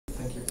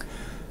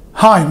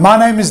Hi, my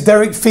name is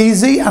Derek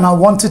Feasy and I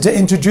wanted to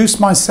introduce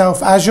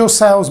myself as your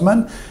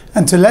salesman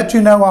and to let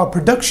you know our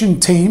production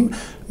team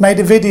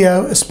made a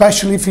video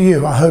especially for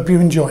you. I hope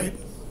you enjoy it.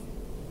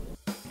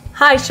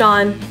 Hi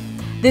Shawn.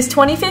 This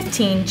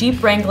 2015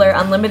 Jeep Wrangler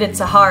Unlimited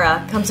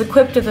Sahara comes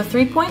equipped with a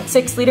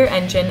 3.6-liter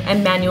engine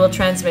and manual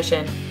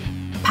transmission,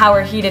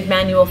 power-heated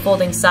manual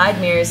folding side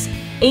mirrors,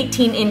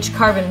 18-inch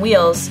carbon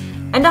wheels,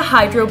 and a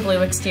hydro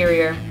blue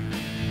exterior.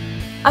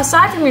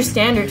 Aside from your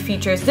standard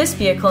features, this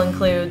vehicle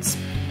includes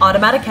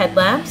automatic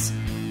headlamps,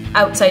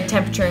 outside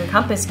temperature and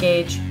compass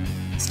gauge,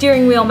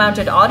 steering wheel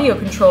mounted audio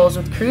controls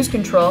with cruise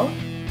control,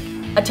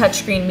 a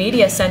touchscreen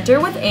media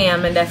center with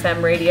AM and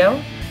FM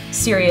radio,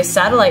 Sirius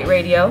satellite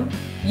radio,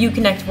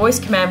 Uconnect voice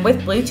command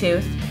with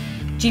Bluetooth,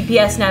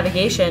 GPS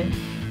navigation,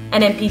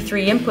 an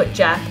MP3 input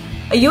jack,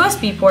 a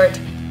USB port,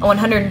 a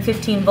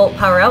 115-volt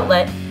power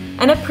outlet,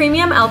 and a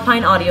premium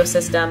Alpine audio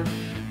system.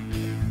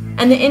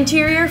 And the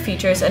interior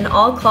features an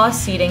all-cloth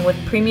seating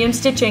with premium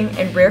stitching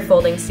and rear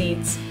folding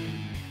seats.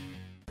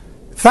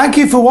 Thank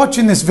you for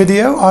watching this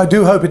video. I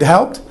do hope it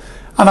helped,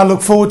 and I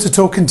look forward to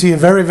talking to you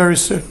very, very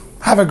soon.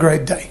 Have a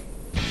great day.